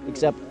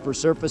 except for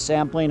surface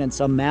sampling and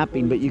some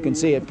mapping, but you can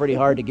see it pretty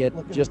hard to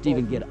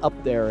even get up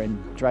there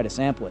and try to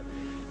sample it.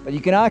 But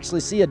you can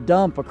actually see a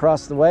dump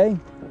across the way.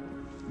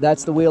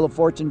 That's the Wheel of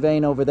Fortune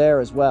vein over there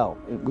as well.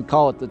 We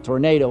call it the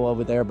tornado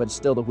over there, but it's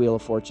still the Wheel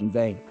of Fortune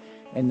vein.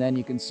 And then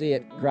you can see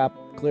it drop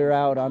clear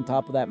out on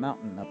top of that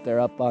mountain up there,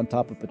 up on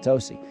top of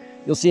Potosi.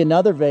 You'll see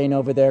another vein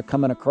over there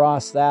coming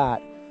across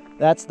that.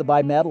 That's the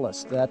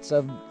bimetallist. That's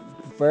a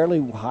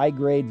fairly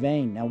high-grade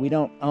vein. Now, we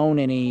don't own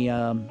any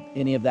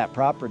of that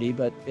property,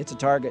 but it's a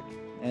target,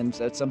 and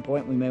at some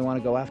point we may want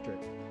to go after it.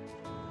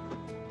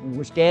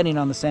 We're standing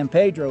on the San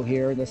Pedro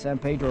here, the San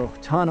Pedro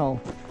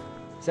Tunnel.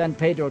 San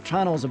Pedro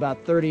Tunnel is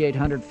about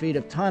 3,800 feet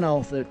of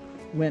tunnel that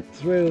went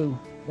through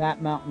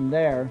that mountain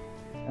there,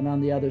 and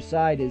on the other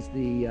side is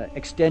the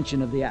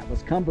extension of the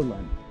Atlas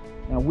Cumberland.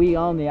 Now, we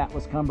own the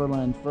Atlas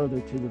Cumberland further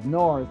to the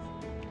north,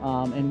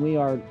 and we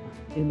are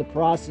in the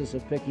process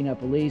of picking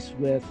up a lease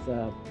with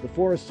the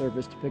Forest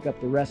Service to pick up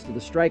the rest of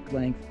the strike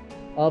length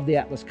of the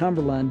Atlas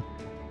Cumberland.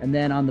 And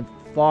then on the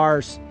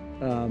far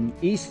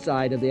east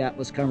side of the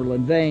Atlas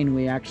Cumberland vein,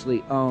 we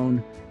actually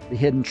own the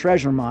Hidden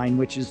Treasure Mine,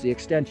 which is the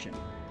extension.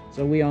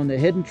 So we own the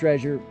Hidden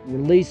Treasure. We're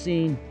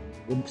leasing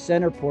the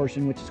center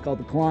portion, which is called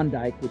the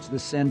Klondike, which the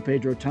San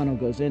Pedro Tunnel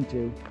goes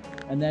into.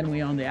 And then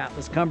we own the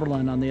Atlas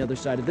Cumberland on the other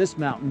side of this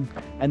mountain.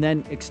 And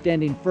then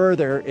extending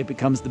further, it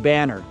becomes the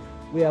Banner.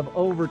 We have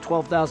over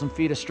 12,000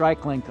 feet of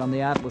strike length on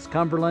the Atlas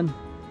Cumberland.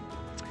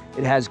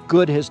 It has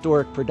good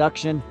historic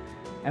production,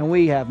 and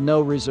we have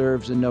no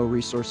reserves and no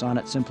resource on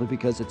it simply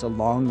because it's a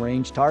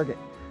long-range target.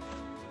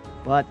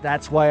 But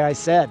that's why I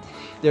said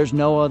there's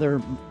no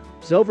other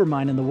silver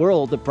mine in the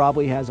world that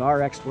probably has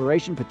our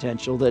exploration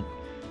potential. That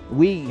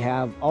we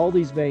have all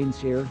these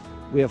veins here.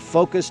 We have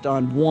focused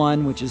on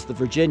one, which is the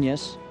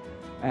Virginius,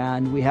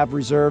 and we have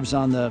reserves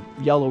on the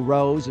Yellow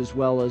Rose as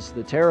well as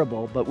the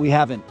Terrible, but we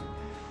haven't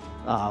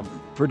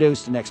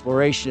produced an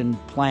exploration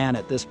plan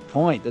at this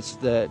point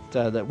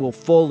that will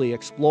fully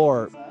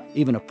explore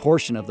even a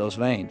portion of those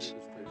veins.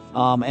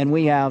 And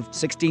we have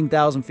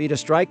 16,000 feet of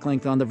strike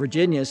length on the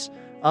Virginius,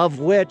 of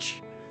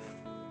which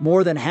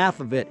more than half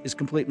of it is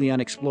completely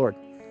unexplored,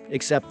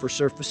 except for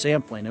surface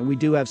sampling. And we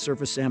do have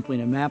surface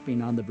sampling and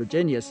mapping on the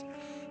Virginius,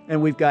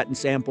 and we've gotten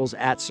samples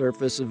at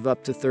surface of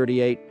up to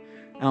 38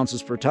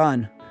 ounces per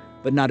ton,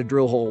 but not a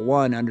drill hole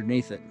one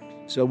underneath it.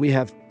 So we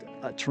have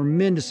a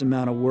tremendous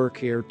amount of work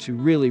here to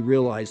really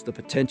realize the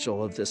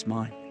potential of this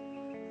mine.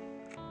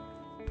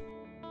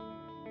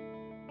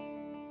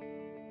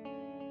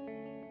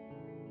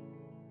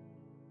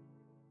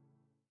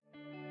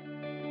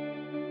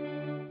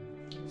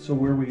 So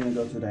where are we going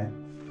to go today?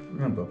 We're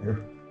going to go up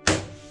here.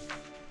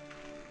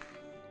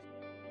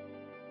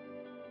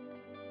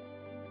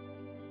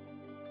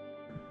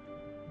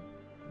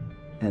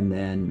 And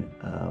then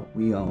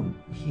we own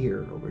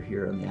here, over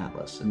here on the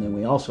Atlas. And then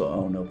we also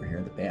own over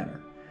here the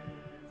Banner.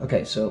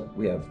 Okay, so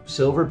we have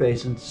Silver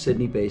Basin,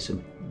 Sydney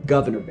Basin,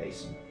 Governor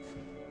Basin.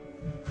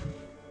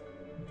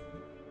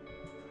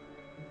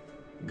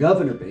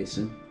 Governor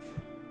Basin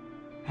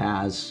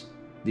has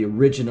the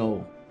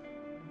original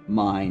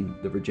mine,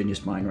 the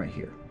Virginius mine right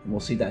here. And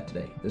we'll see that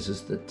today. This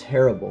is the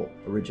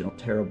original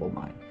Terrible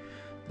mine.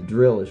 The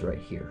drill is right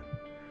here.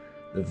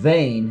 The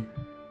vein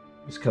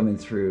is coming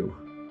through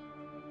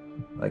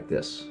like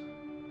this.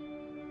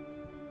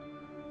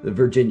 The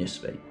Virginius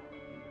vein.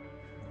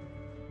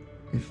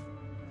 If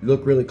you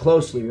look really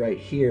closely right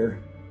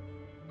here,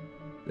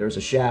 there's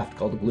a shaft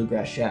called the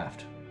Bluegrass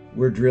Shaft.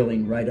 We're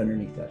drilling right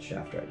underneath that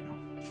shaft right now.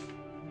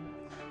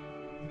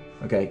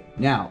 Okay,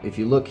 now if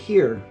you look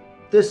here,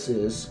 this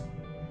is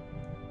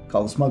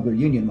called the Smuggler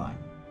Union Mine.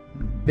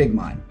 Big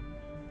mine.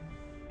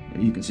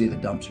 You can see the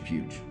dumps are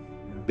huge.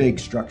 Big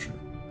structure.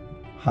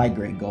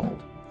 High-grade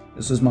gold.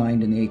 This was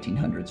mined in the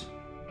 1800s.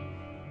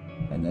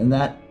 And then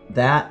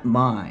that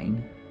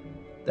mine,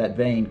 that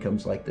vein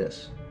comes like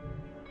this.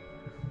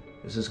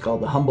 This is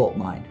called the Humboldt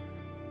Mine.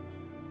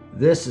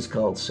 This is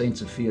called St.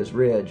 Sophia's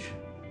Ridge,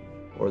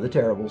 or the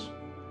Terribles,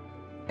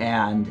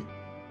 and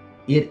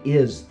it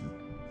is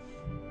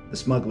the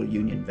Smuggler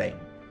Union vein.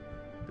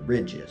 The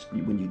ridge is.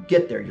 When you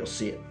get there, you'll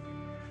see it.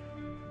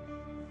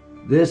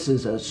 This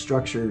is a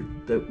structure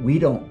that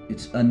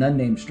it's an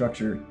unnamed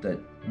structure that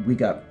we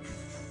got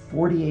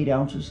 48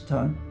 ounces a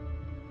ton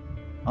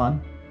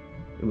on.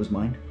 It was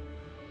mined.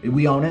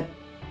 We own it.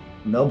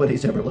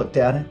 Nobody's ever looked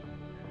at it.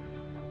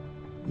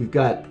 We've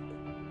got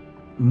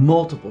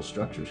multiple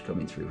structures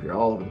coming through here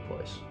all over the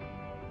place.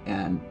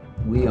 And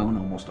we own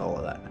almost all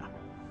of that now.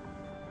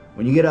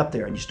 When you get up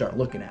there and you start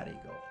looking at it, you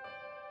go,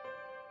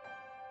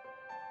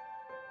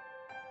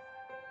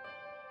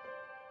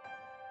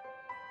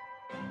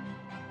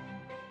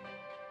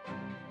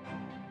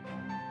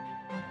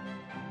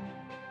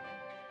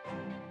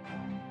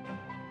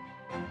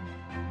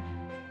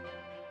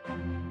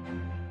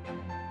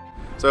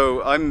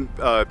 So I'm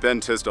Ben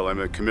Tisdall. I'm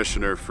a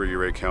commissioner for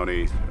Ouray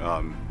County,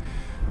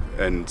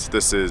 and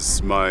this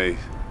is my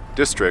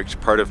district,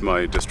 part of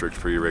my district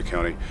for Ouray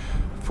County.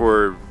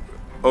 For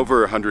over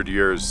 100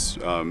 years,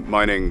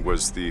 mining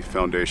was the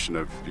foundation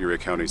of Ouray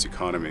County's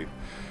economy.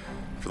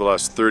 For the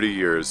last 30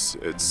 years,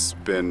 it's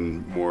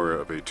been more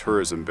of a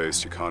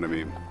tourism-based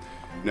economy.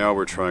 Now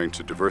we're trying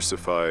to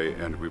diversify,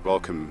 and we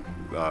welcome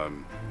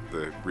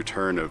the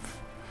return of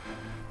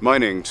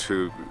mining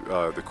to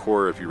the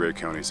core of Ouray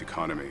County's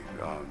economy.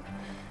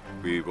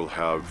 We will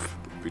have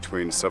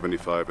between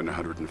 75 and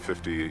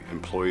 150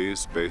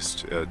 employees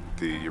based at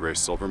the Ouray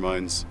silver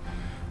mines.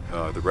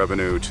 The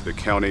revenue to the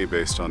county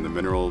based on the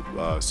mineral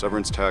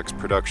severance tax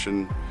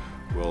production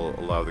will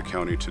allow the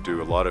county to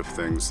do a lot of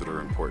things that are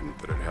important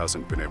that it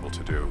hasn't been able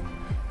to do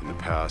in the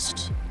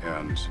past.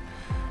 And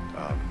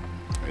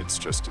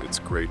it's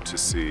great to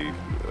see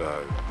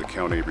the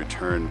county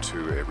return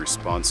to a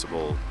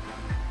responsible,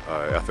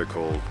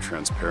 ethical,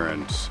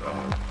 transparent,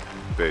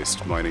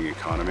 based mining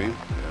economy.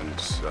 And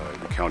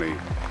the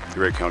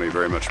Ouray County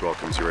very much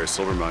welcomes Ouray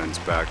silver mines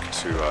back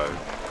to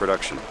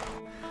production.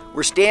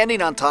 We're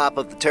standing on top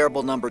of the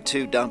terrible number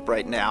 2 dump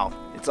right now.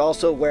 It's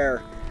also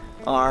where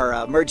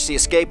our emergency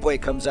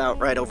escapeway comes out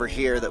right over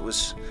here that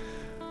was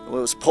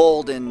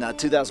pulled in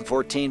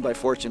 2014 by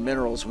Fortune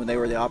Minerals when they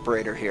were the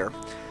operator here.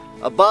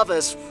 Above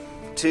us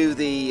is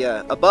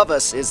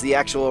the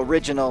actual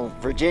original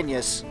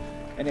Virginius,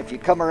 and if you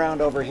come around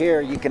over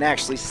here you can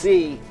actually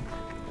see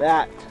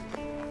that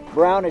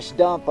brownish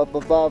dump up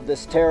above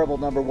this terrible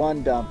number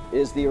 1 dump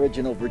is the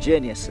original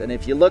Virginius. And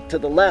if you look to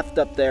the left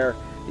up there,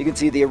 you can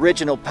see the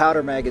original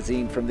powder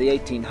magazine from the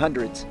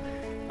 1800s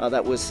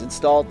that was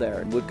installed there.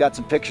 And we've got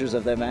some pictures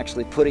of them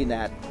actually putting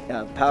that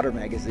powder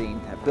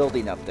magazine, that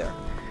building up there.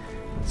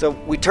 So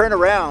we turn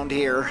around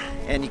here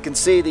and you can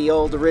see the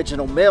old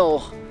original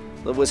mill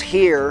that was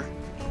here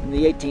in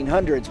the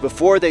 1800s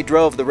before they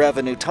drove the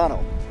Revenue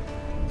Tunnel.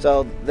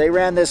 So they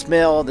ran this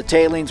mill, the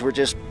tailings were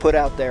just put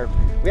out there.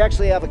 We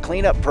actually have a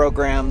cleanup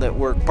program that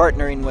we're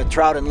partnering with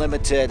Trout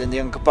Unlimited and the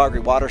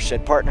Uncompahgre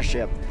Watershed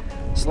Partnership,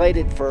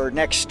 slated for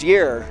next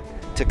year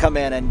to come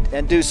in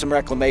and do some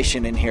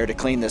reclamation in here to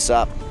clean this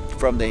up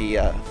from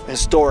the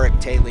historic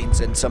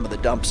tailings and some of the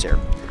dumps here.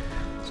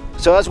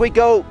 So as we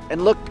go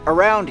and look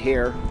around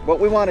here, what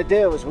we want to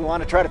do is we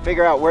want to try to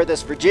figure out where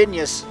this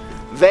Virginius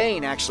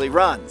vein actually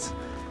runs.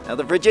 Now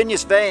the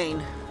Virginius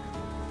vein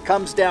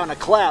comes down a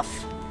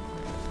cleft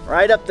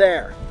right up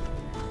there,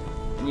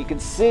 and you can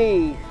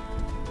see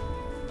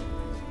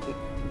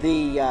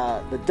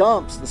the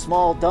dumps, the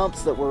small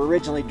dumps that were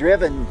originally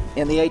driven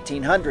in the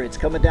 1800s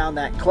coming down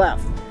that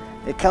cleft.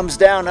 It comes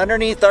down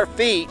underneath our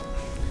feet.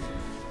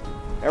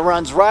 It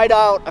runs right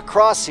out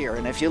across here,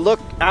 and if you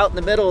look out in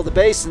the middle of the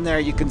basin there,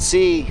 you can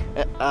see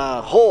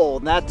a hole,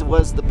 and that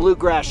was the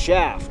bluegrass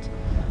shaft.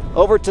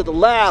 Over to the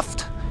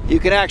left, you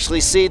can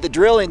actually see the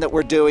drilling that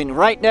we're doing.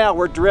 Right now,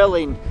 we're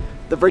drilling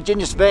the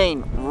Virginius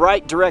vein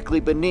right directly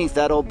beneath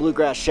that old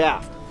bluegrass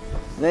shaft.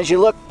 And as you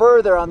look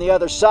further on the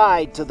other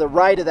side, to the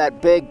right of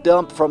that big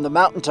dump from the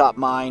mountaintop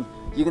mine,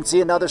 you can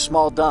see another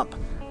small dump.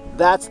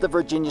 That's the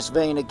Virginius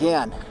vein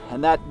again,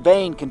 and that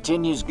vein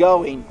continues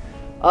going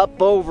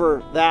up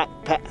over that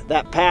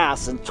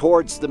pass and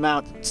towards the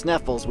Mount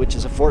Sneffels, which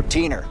is a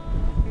 14er.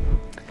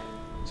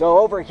 So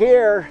over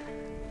here,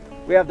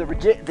 we have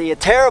the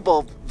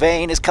terrible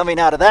vein is coming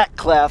out of that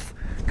cleft,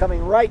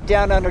 coming right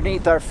down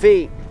underneath our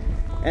feet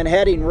and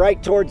heading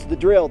right towards the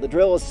drill. The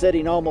drill is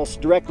sitting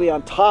almost directly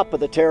on top of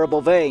the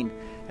terrible vein,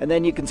 and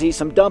then you can see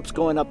some dumps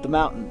going up the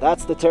mountain.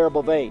 That's the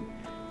terrible vein.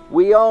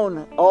 We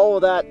own all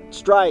of that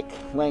strike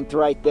length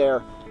right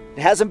there.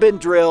 It hasn't been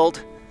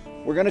drilled.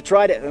 We're going to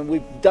try to, and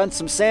we've done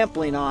some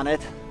sampling on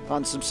it,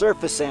 on some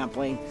surface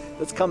sampling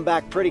that's come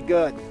back pretty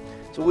good.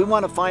 So we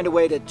want to find a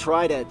way to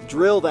try to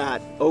drill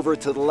that over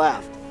to the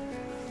left.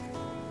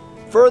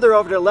 Further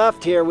over to the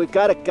left here, we've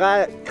got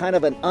kind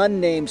of an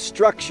unnamed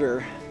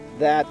structure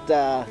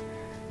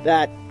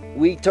that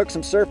we took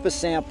some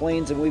surface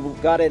samplings, and we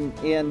got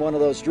in one of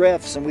those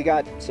drifts, and we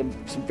got some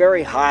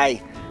very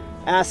high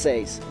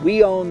assays.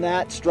 We own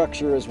that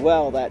structure as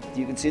well. That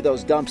you can see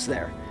those dumps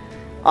there.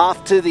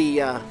 Off to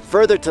the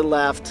further to the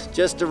left,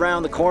 just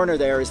around the corner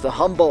there, is the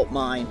Humboldt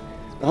mine.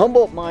 The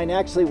Humboldt mine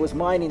actually was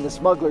mining the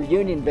Smuggler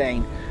Union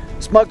vein.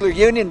 Smuggler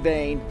Union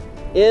vein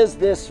is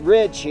this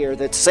ridge here,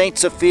 that's St.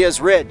 Sophia's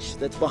Ridge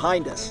that's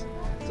behind us.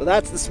 So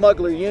that's the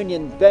Smuggler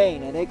Union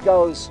vein, and it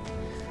goes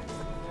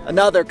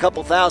another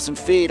couple thousand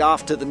feet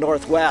off to the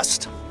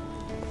northwest.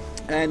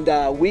 And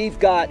we've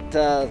got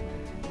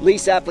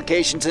lease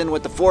applications in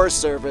with the Forest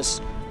Service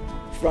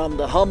from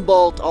the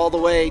Humboldt all the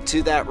way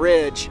to that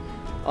ridge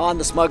on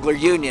the Smuggler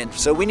Union.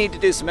 So we need to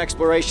do some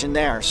exploration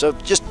there. So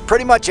just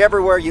pretty much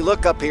everywhere you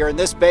look up here in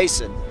this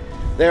basin,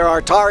 there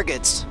are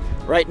targets.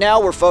 Right now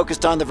we're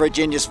focused on the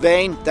Virginius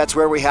vein. That's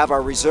where we have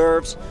our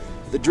reserves.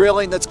 The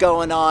drilling that's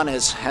going on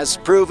has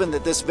proven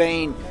that this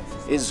vein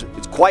is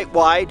quite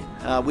wide.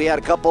 We had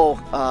a couple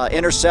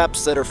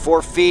intercepts that are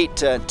 4 feet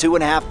to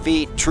 2.5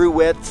 feet true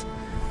width,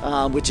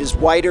 which is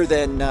wider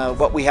than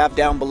what we have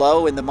down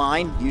below in the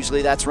mine.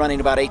 Usually that's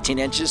running about 18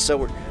 inches.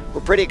 So we're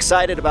pretty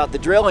excited about the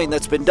drilling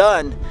that's been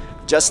done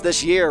just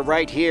this year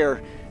right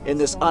here in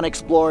this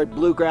unexplored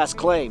bluegrass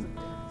claim.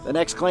 The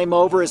next claim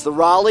over is the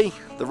Raleigh.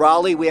 The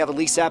Raleigh, we have a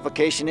lease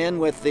application in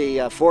with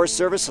the Forest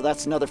Service, so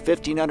that's another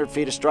 1,500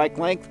 feet of strike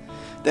length.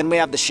 Then we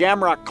have the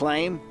Shamrock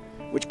claim,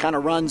 which kind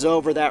of runs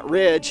over that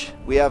ridge.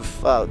 We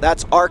have,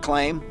 that's our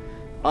claim,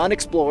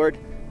 unexplored.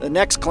 The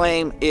next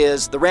claim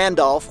is the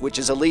Randolph, which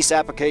is a lease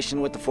application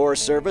with the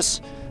Forest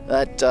Service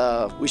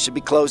that we should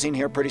be closing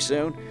here pretty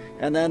soon.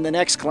 And then the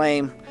next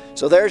claim,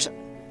 so there's,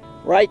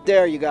 right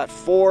there you got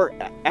 4,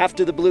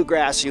 after the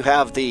Bluegrass, you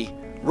have the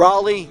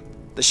Raleigh,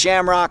 the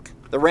Shamrock,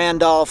 the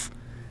Randolph,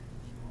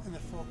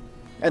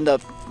 and the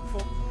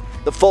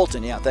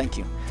Fulton, yeah, thank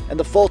you. And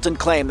the Fulton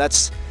claim,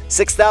 that's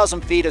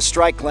 6,000 feet of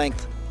strike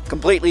length,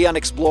 completely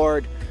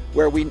unexplored,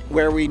 where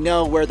we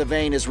know where the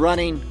vein is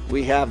running.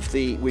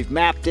 We've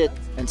mapped it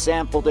and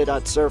sampled it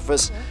at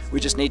surface. We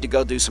just need to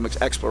go do some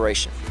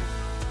exploration.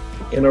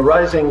 In a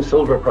rising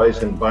silver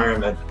price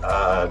environment,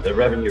 the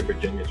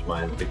Revenue-Virginius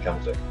mine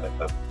becomes a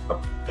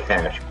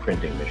cash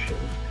printing machine.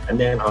 And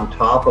then on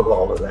top of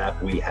all of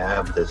that, we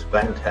have this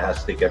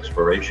fantastic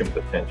exploration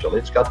potential.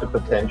 It's got the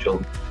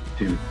potential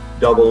to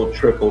double,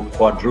 triple,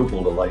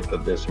 quadruple the life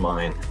of this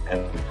mine,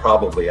 and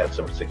probably at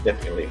some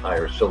significantly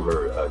higher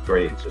silver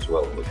grades as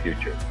well in the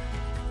future.